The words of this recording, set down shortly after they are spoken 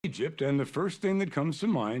Egypt, and the first thing that comes to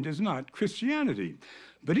mind is not Christianity.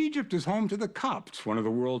 But Egypt is home to the Copts, one of the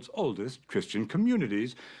world's oldest Christian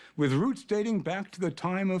communities, with roots dating back to the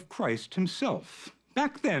time of Christ himself.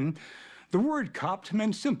 Back then, the word Copt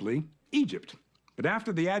meant simply Egypt. But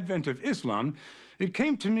after the advent of Islam, it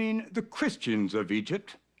came to mean the Christians of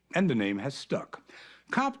Egypt, and the name has stuck.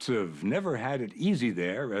 Copts have never had it easy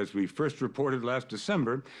there, as we first reported last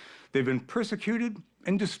December. They've been persecuted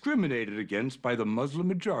and discriminated against by the Muslim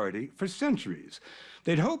majority for centuries.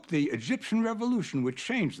 They'd hoped the Egyptian revolution would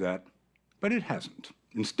change that, but it hasn't.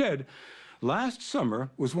 Instead, last summer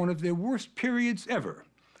was one of their worst periods ever.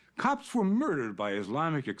 Copts were murdered by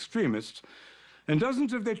Islamic extremists, and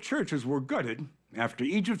dozens of their churches were gutted after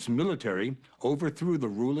Egypt's military overthrew the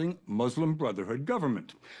ruling Muslim Brotherhood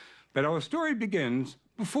government. But our story begins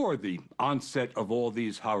before the onset of all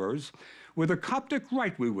these horrors, with a Coptic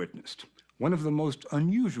rite we witnessed, one of the most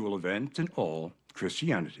unusual events in all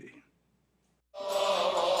Christianity.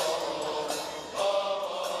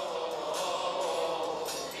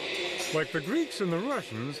 Like the Greeks and the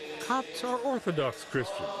Russians, Copts are Orthodox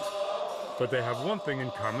Christians. But they have one thing in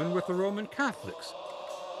common with the Roman Catholics.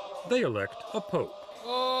 They elect a pope.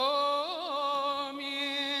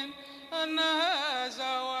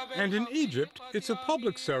 And in Egypt, it's a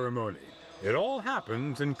public ceremony. It all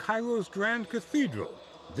happens in Cairo's Grand Cathedral.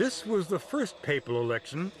 This was the first papal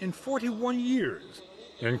election in 41 years,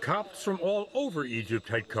 and Copts from all over Egypt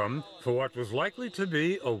had come for what was likely to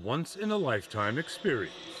be a once-in-a-lifetime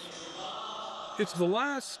experience. It's the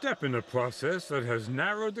last step in a process that has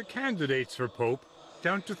narrowed the candidates for pope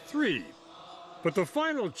down to 3. But the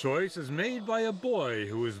final choice is made by a boy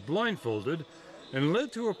who is blindfolded and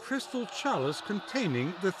led to a crystal chalice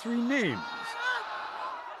containing the 3 names.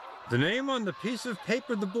 The name on the piece of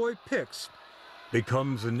paper the boy picks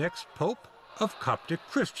becomes the next pope of Coptic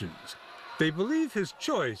Christians. They believe his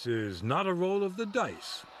choice is not a roll of the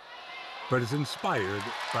dice, but is inspired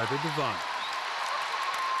by the divine.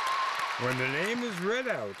 When the name is read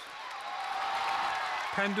out,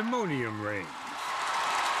 pandemonium reigns.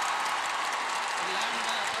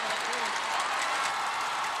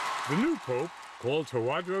 The new pope, called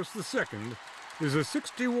Tawadros II, is a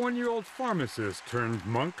 61-year-old pharmacist turned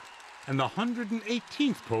monk and the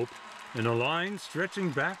 118th pope in a line stretching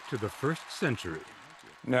back to the 1st century.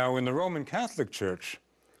 Now, in the Roman Catholic Church,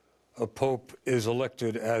 a pope is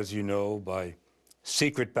elected, as you know, by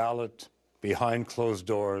secret ballot, behind closed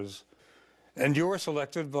doors, and you're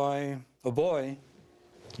selected by a boy,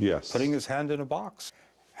 yes, putting his hand in a box.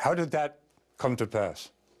 How did that come to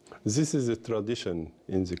pass? This is a tradition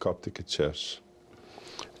in the Coptic Church,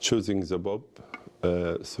 choosing the pope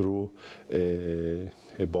through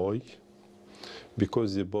a boy,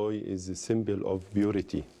 because the boy is a symbol of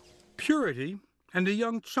purity. Purity and a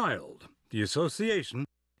young child. The association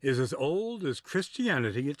is as old as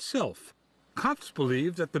Christianity itself. Copts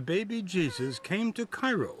believe that the baby Jesus came to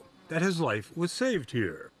Cairo, that his life was saved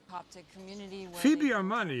here. Phoebe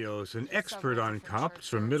Armanios, an expert on Copts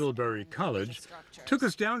from Middlebury College, took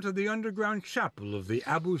us down to the underground chapel of the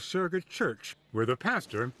Abu Surga Church, where the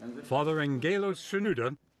pastor, Father Angelos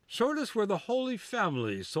Shenouda, showed us where the Holy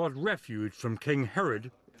Family sought refuge from King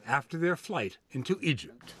Herod after their flight into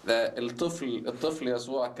Egypt.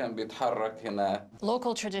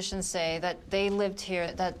 Local traditions say that they lived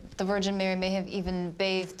here, that the Virgin Mary may have even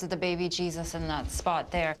bathed the baby Jesus in that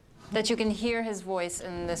spot there, that you can hear his voice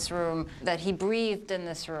in this room, that he breathed in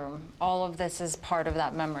this room. All of this is part of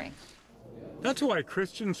that memory. That's why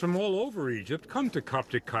Christians from all over Egypt come to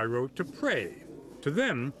Coptic Cairo to pray. To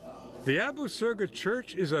them, the Abu Surga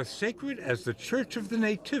Church is as sacred as the Church of the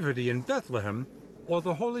Nativity in Bethlehem or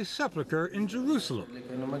the Holy Sepulchre in Jerusalem.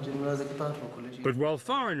 But while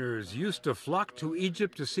foreigners used to flock to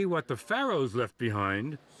Egypt to see what the pharaohs left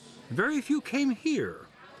behind, very few came here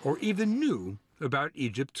or even knew about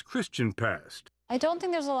Egypt's Christian past. I don't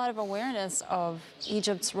think there's a lot of awareness of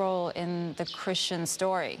Egypt's role in the Christian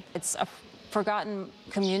story. It's a forgotten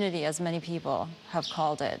community, as many people have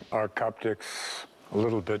called it. Are Coptics a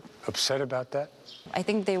little bit upset about that? I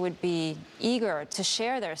think they would be eager to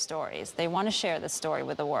share their stories. They want to share the story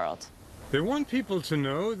with the world. They want people to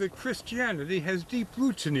know that Christianity has deep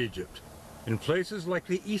roots in Egypt, in places like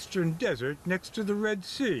the Eastern Desert next to the Red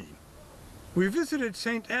Sea. We visited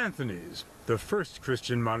St. Anthony's, the first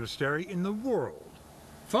Christian monastery in the world.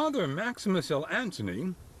 Father Maximus L.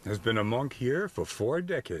 Antony has been a monk here for 4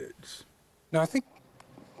 decades. Now, I think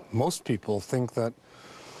most people think that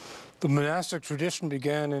the monastic tradition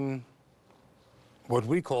began in what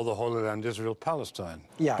we call the Holy Land, Israel, Palestine.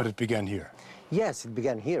 Yeah. But it began here. Yes, it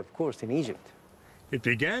began here, of course, in Egypt. It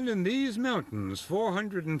began in these mountains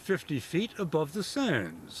 450 feet above the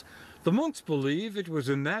sands. The monks believe it was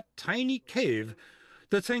in that tiny cave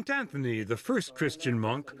that St. Anthony, the first Christian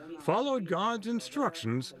monk, followed God's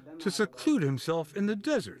instructions to seclude himself in the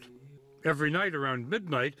desert. Every night around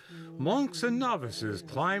midnight, monks and novices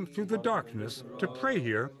climbed through the darkness to pray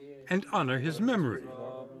here and honor his memory.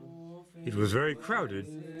 It was very crowded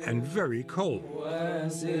and very cold.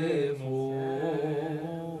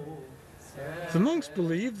 The monks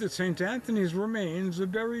believe that St. Anthony's remains are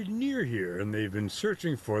buried near here, and they've been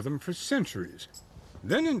searching for them for centuries.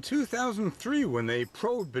 Then in 2003, when they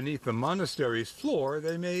probed beneath the monastery's floor,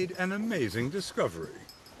 they made an amazing discovery.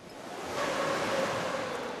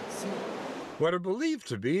 What are believed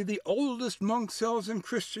to be the oldest monk cells in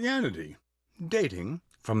Christianity, dating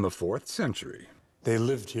from the 4th century. They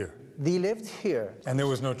lived here. They lived here. And there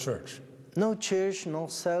was no church. No church, no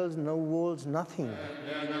cells, no walls, nothing.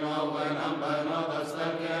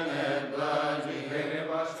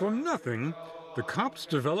 From nothing, the Copts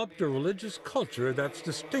developed a religious culture that's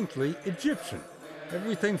distinctly Egyptian.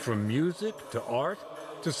 Everything from music to art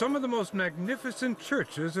to some of the most magnificent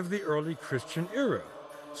churches of the early Christian era.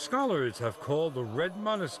 Scholars have called the Red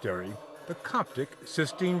Monastery the Coptic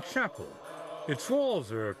Sistine Chapel. Its walls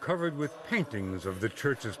are covered with paintings of the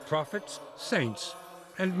church's prophets, saints,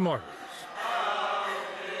 and martyrs.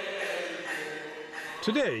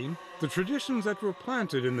 Today, the traditions that were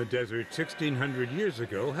planted in the desert 1,600 years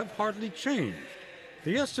ago have hardly changed.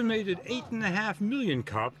 The estimated 8.5 million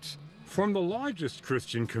Copts form the largest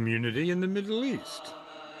Christian community in the Middle East.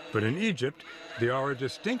 But in Egypt, they are a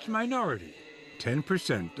distinct minority,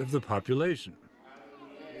 10% of the population.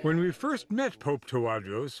 When we first met Pope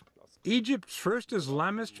Tawadros, Egypt's first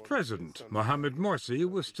Islamist president, Mohammed Morsi,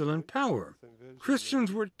 was still in power.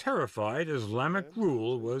 Christians were terrified Islamic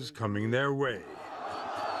rule was coming their way.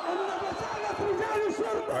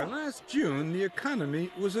 By last June, the economy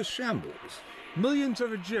was a shambles. Millions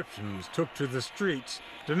of Egyptians took to the streets,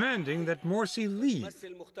 demanding that Morsi leave.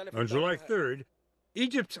 On July 3rd,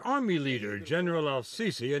 Egypt's army leader, General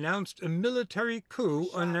al-Sisi, announced a military coup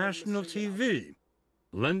on national TV.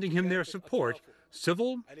 Lending him their support,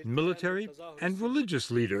 civil, military, and religious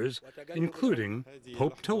leaders, including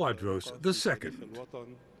Pope Tawadros II.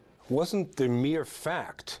 Wasn't the mere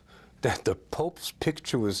fact that the Pope's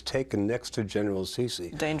picture was taken next to General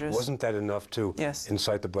Sisi, dangerous? Wasn't that enough to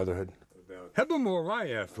incite the Brotherhood? Heba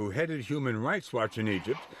Morayev, who headed Human Rights Watch in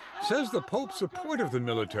Egypt, says the Pope's support of the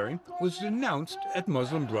military was denounced at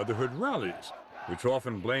Muslim Brotherhood rallies, which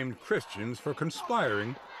often blamed Christians for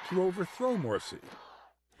conspiring to overthrow Morsi.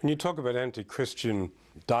 When you talk about anti-Christian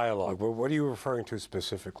dialogue, what are you referring to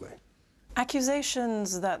specifically?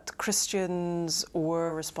 Accusations that Christians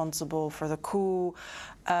were responsible for the coup,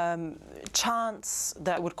 chants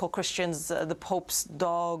that would call Christians the Pope's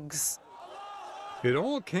dogs. It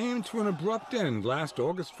all came to an abrupt end last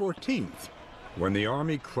August 14th, when the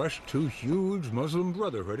army crushed 2 huge Muslim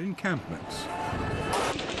Brotherhood encampments.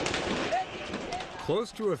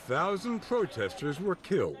 Close to 1,000 protesters were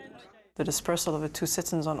killed. The dispersal of the 2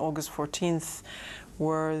 sit-ins on August 14th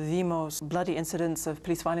were the most bloody incidents of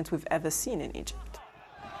police violence we've ever seen in Egypt.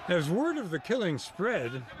 As word of the killing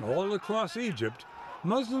spread all across Egypt,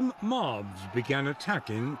 Muslim mobs began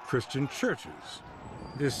attacking Christian churches.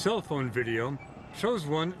 This cell phone video shows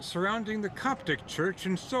one surrounding the Coptic church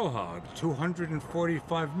in Sohag,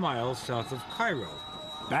 245 miles south of Cairo,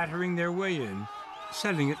 battering their way in,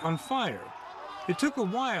 setting it on fire. It took a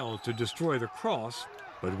while to destroy the cross,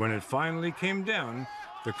 but when it finally came down,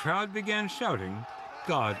 the crowd began shouting,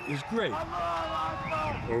 "God is great."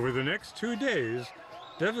 Over the next 2 days,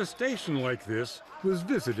 devastation like this was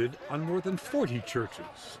visited on more than 40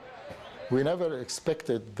 churches. We never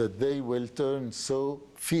expected that they will turn so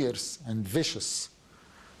fierce and vicious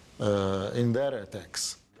in their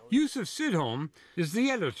attacks. Yusuf Sidholm is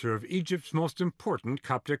the editor of Egypt's most important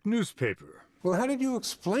Coptic newspaper. Well, how did you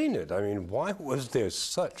explain it? I mean, why was there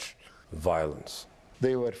such violence?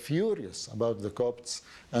 They were furious about the Copts,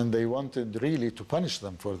 and they wanted really to punish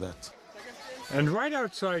them for that. And right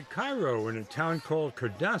outside Cairo, in a town called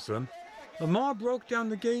Kardassa, a mob broke down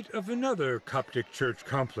the gate of another Coptic church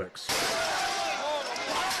complex.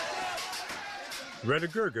 Reda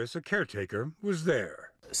Gurgis, a caretaker, was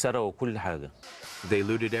there. They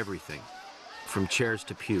looted everything, from chairs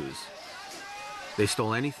to pews. They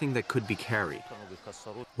stole anything that could be carried.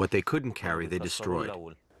 What they couldn't carry, they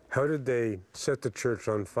destroyed. How did they set the church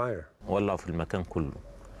on fire?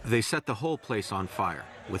 They set the whole place on fire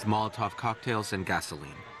with Molotov cocktails and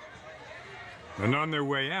gasoline. And on their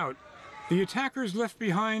way out, the attackers left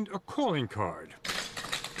behind a calling card.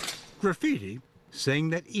 Graffiti saying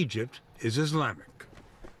that Egypt is Islamic.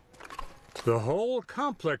 The whole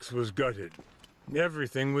complex was gutted.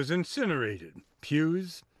 Everything was incinerated.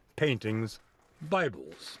 Pews, paintings,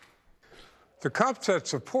 Bibles. The Copts that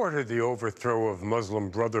supported the overthrow of Muslim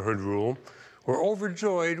Brotherhood rule were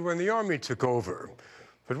overjoyed when the army took over.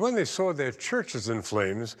 But when they saw their churches in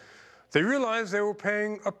flames, they realized they were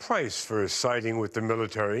paying a price for siding with the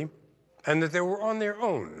military and that they were on their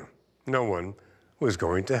own. No one was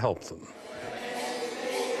going to help them.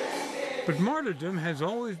 But martyrdom has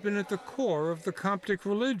always been at the core of the Coptic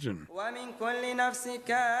religion.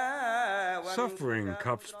 Suffering,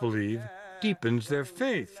 Copts believe, deepens their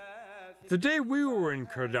faith. The day we were in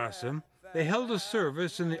Kurdasa, they held a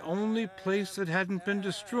service in the only place that hadn't been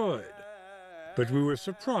destroyed. But we were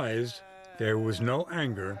surprised there was no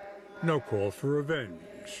anger, no call for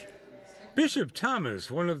revenge. Bishop Thomas,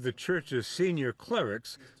 one of the church's senior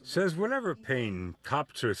clerics, says whatever pain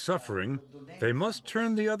Copts are suffering, they must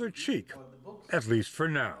turn the other cheek, at least for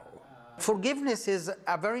now. Forgiveness is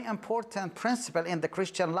a very important principle in the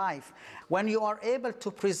Christian life. When you are able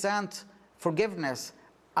to present forgiveness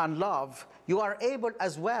and love, you are able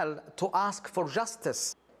as well to ask for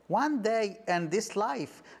justice. One day in this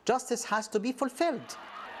life, justice has to be fulfilled.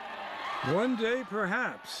 One day,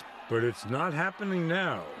 perhaps, but it's not happening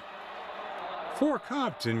now. 4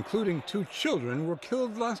 Copts, including 2 children, were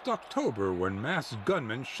killed last October when masked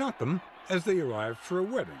gunmen shot them as they arrived for a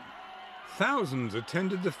wedding. Thousands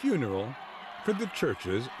attended the funeral for the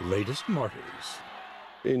church's latest martyrs.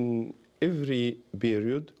 In every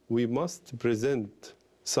period, we must present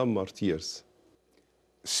some martyrs.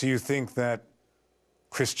 So you think that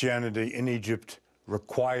Christianity in Egypt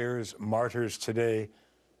requires martyrs today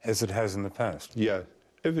as it has in the past? Yeah,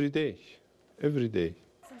 every day, every day.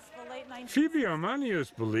 Phoebe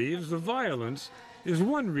Armanius believes the violence is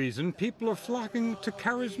one reason people are flocking to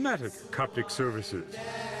charismatic Coptic services.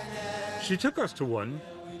 She took us to one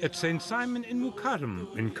at St. Simon in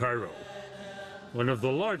Muqattam in Cairo, one of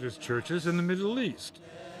the largest churches in the Middle East.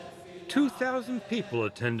 2,000 people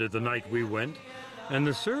attended the night we went, and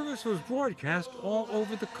the service was broadcast all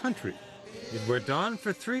over the country. It went on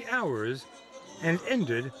for 3 hours and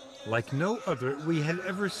ended like no other we had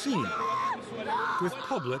ever seen, with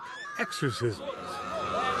public exorcisms.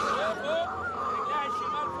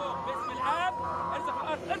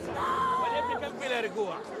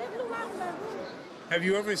 Have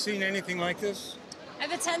you ever seen anything like this?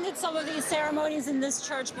 I've attended some of these ceremonies in this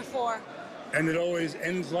church before. And it always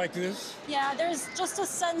ends like this? Yeah, there's just a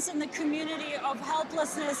sense in the community of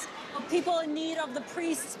helplessness, of people in need of the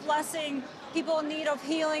priest's blessing, people in need of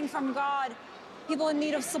healing from God, people in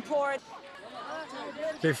need of support.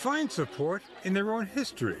 They find support in their own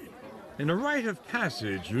history. In a rite of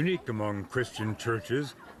passage unique among Christian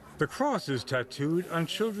churches, the cross is tattooed on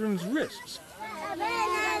children's wrists.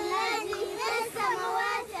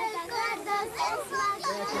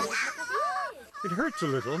 It hurts a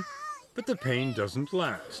little, but the pain doesn't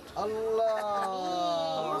last.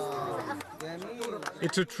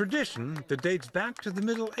 It's a tradition that dates back to the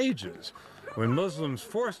Middle Ages, when Muslims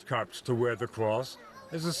forced Copts to wear the cross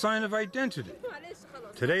as a sign of identity.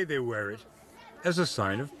 Today they wear it as a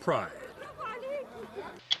sign of pride.